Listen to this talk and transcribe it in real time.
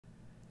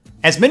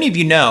As many of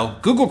you know,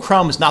 Google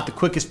Chrome is not the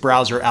quickest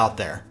browser out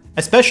there,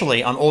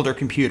 especially on older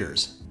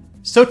computers.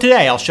 So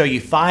today I'll show you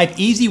 5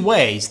 easy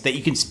ways that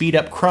you can speed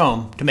up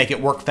Chrome to make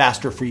it work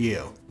faster for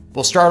you.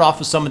 We'll start off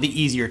with some of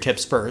the easier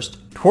tips first.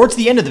 Towards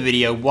the end of the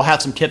video, we'll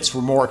have some tips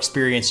for more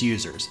experienced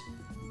users.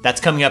 That's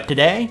coming up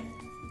today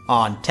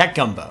on Tech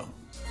Gumbo.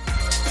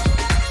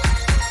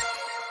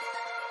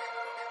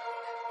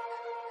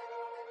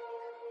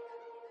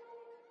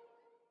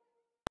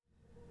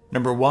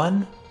 Number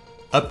 1,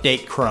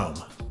 update Chrome.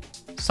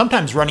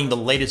 Sometimes running the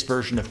latest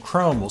version of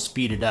Chrome will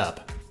speed it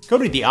up. Go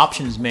to the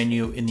Options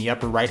menu in the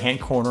upper right-hand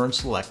corner and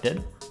select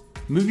it.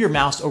 Move your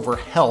mouse over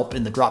Help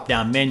in the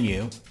drop-down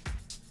menu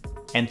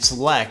and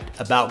select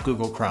About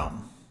Google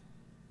Chrome.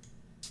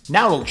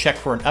 Now it'll check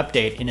for an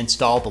update and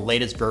install the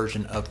latest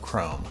version of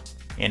Chrome.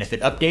 And if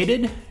it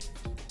updated,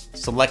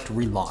 select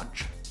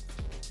Relaunch.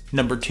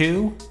 Number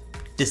 2,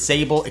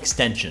 disable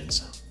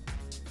extensions.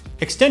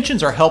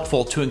 Extensions are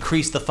helpful to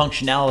increase the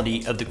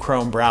functionality of the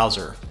Chrome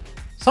browser.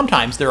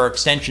 Sometimes there are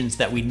extensions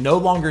that we no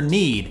longer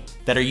need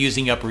that are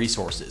using up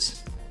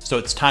resources, so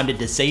it's time to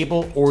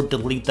disable or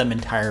delete them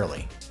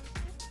entirely.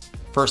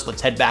 First,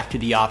 let's head back to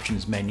the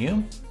Options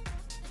menu.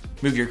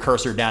 Move your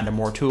cursor down to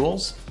More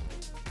Tools.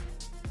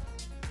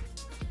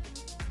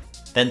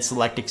 Then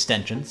select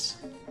Extensions.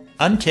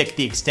 Untick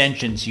the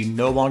extensions you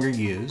no longer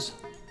use,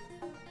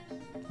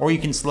 or you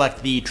can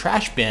select the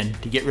trash bin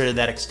to get rid of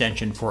that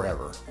extension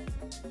forever.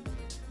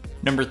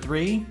 Number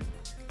 3,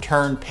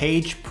 turn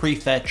Page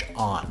Prefetch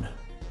on.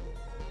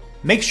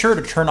 Make sure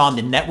to turn on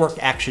the Network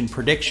Action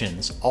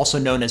Predictions, also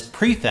known as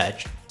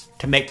Prefetch,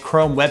 to make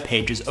Chrome web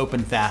pages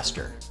open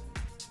faster.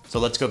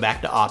 So let's go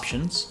back to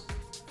Options.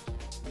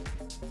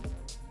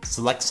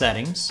 Select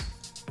Settings.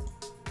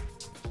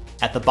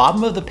 At the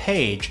bottom of the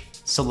page,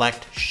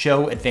 select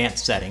Show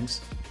Advanced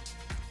Settings.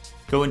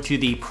 Go into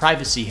the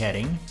Privacy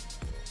heading.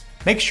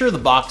 Make sure the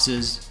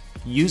boxes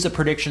Use a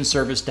prediction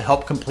service to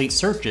help complete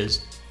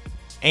searches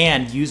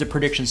and use a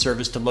prediction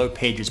service to load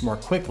pages more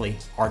quickly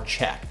are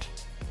checked.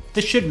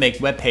 This should make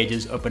web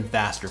pages open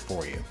faster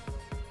for you.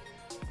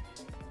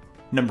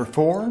 Number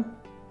 4,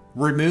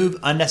 remove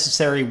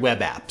unnecessary web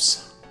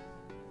apps.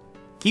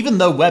 Even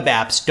though web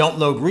apps don't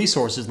load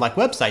resources like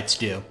websites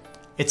do,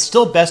 it's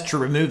still best to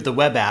remove the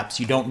web apps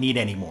you don't need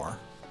anymore.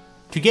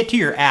 To get to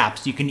your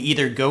apps, you can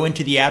either go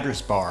into the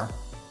address bar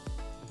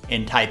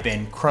and type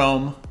in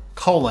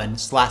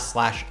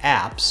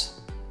Chrome://apps,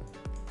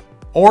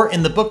 or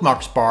in the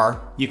bookmarks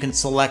bar, you can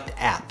select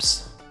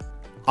Apps.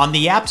 On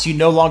the apps you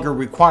no longer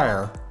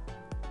require,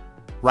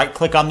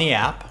 right-click on the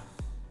app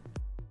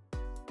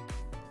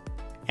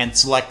and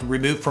select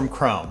Remove from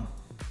Chrome.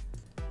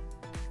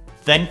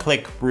 Then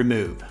click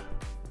Remove.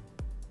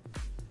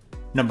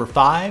 Number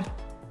 5,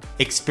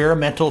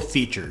 experimental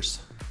features.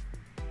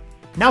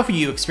 Now for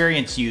you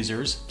experienced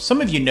users,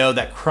 some of you know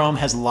that Chrome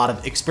has a lot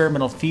of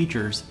experimental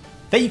features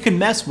that you can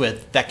mess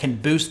with that can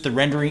boost the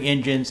rendering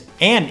engines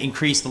and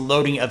increase the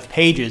loading of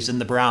pages in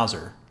the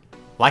browser.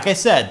 Like I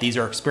said, these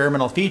are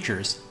experimental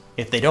features.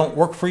 If they don't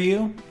work for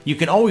you, you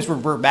can always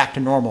revert back to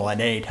normal at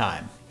any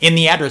time. In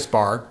the address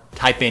bar,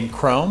 type in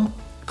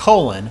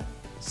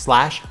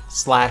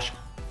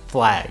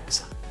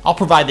Chrome://flags. I'll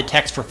provide the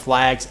text for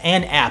flags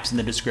and apps in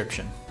the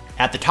description.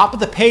 At the top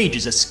of the page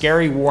is a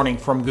scary warning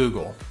from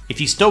Google.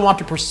 If you still want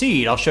to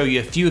proceed, I'll show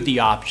you a few of the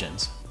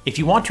options. If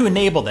you want to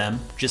enable them,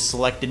 just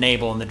select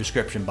Enable in the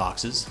description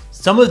boxes.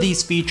 Some of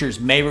these features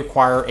may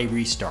require a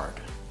restart.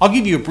 I'll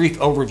give you a brief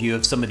overview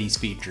of some of these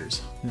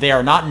features. They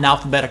are not in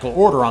alphabetical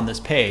order on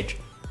this page,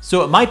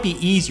 so it might be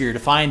easier to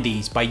find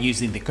these by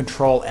using the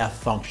Control-F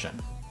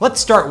function. Let's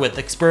start with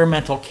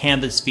experimental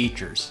canvas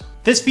features.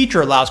 This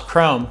feature allows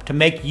Chrome to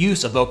make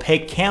use of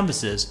opaque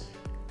canvases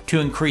to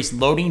increase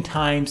loading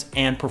times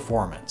and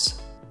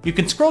performance. You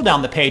can scroll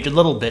down the page a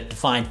little bit to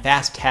find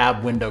Fast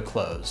Tab Window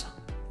Close.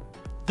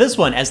 This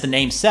one, as the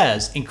name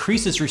says,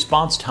 increases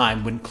response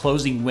time when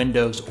closing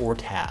windows or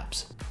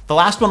tabs. The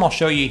last one I'll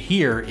show you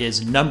here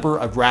is Number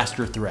of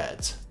Raster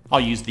Threads. I'll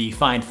use the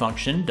Find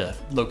function to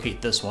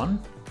locate this one.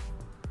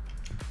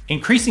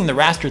 Increasing the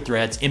raster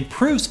threads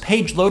improves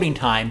page loading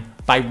time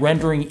by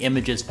rendering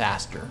images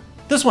faster.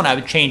 This one I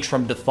would change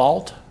from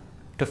default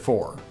to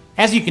 4.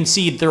 As you can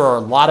see, there are a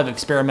lot of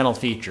experimental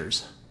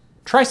features.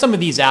 Try some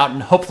of these out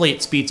and hopefully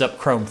it speeds up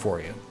Chrome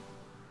for you.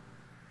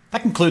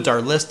 That concludes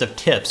our list of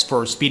tips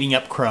for speeding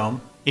up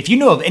Chrome. If you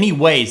know of any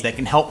ways that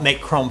can help make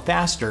Chrome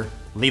faster,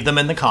 leave them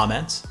in the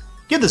comments.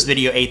 Give this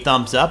video a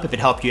thumbs up if it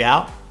helped you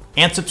out,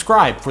 and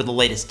subscribe for the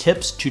latest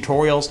tips,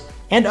 tutorials,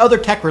 and other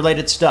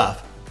tech-related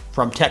stuff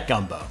from Tech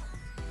Gumbo.